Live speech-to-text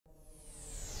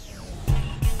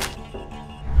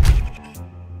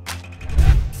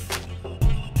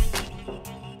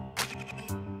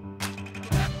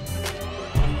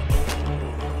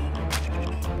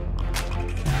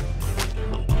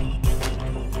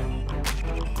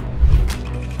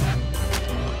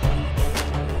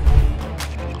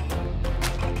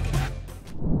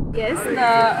Yes,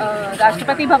 the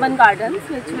Rashtrapati Bhavan Gardens,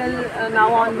 which will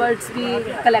now onwards be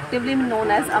collectively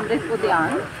known as Amrit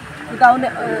Udyan,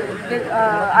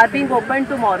 are being opened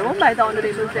tomorrow by the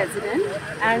Honorable President,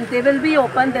 and they will be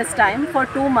open this time for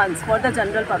 2 months for the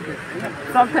general public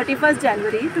from 31st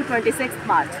January to 26th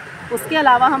March. उसके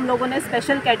अलावा हम लोगों ने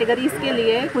special categories के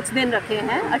लिए कुछ दिन रखे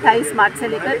हैं 28 मार्च से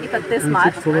लेकर 31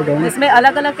 मार्च, जिसमें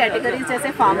अलग अलग कैटेगरीज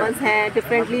जैसे फार्मर्स हैं,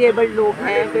 डिफरेंटली एबल्ड लोग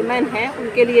हैं, विमेन हैं,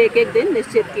 उनके लिए एक एक दिन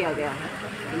निश्चित किया गया है.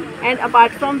 And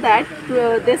apart from that,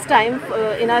 this time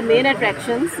in our main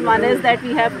attractions, one is that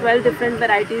we have 12 different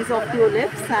varieties of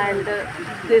tulips, and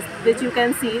which you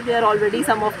can see, there already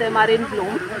some of them are in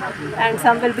bloom and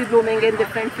some will be blooming in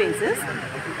different phases.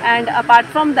 And apart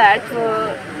from that,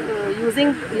 using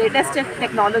latest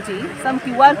technology, some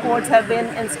QR codes have been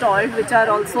installed, which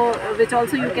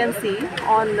also you can see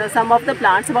on some of the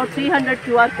plants. About 300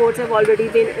 QR codes have already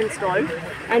been installed,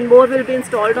 and more will be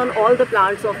installed on all the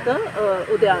plants of the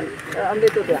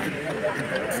Amrit Udyan.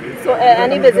 So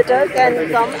any visitor can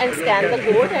come and scan the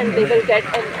code, and they will get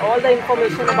all the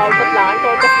information about the plant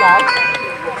or the flower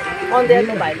on their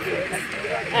mobile phones.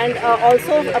 And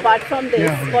also, apart from this,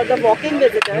 for the walking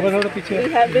visitor,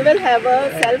 we will have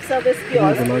a self-service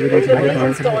kiosk which will be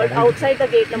installed outside the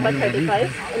gate number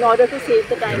 35 in order to save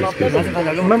the time of the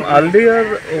visitor. Ma'am,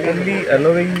 earlier only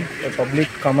allowing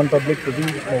common public to the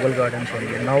Mughal Gardens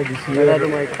only. Now this year,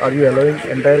 are you allowing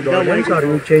entire gardens, or are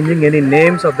you changing any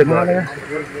names of the gardens?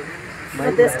 So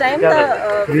this time,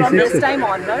 from this time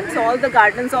onwards, all the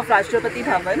gardens of Rashtrapati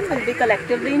Bhavan will be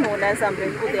collectively known as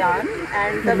Amrit Udyan,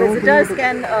 and the visitors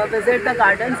can visit the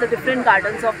gardens, the different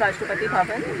gardens of Rashtrapati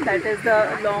Bhavan, that is the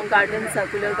long garden,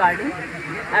 circular garden,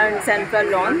 and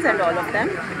central lawns, and all of them.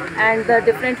 And the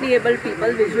differently able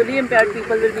people, visually impaired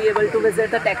people, will be able to visit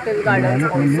the tactile gardens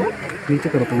also.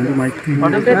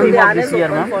 Amrit Udyan is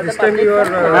open for the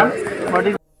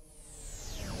public.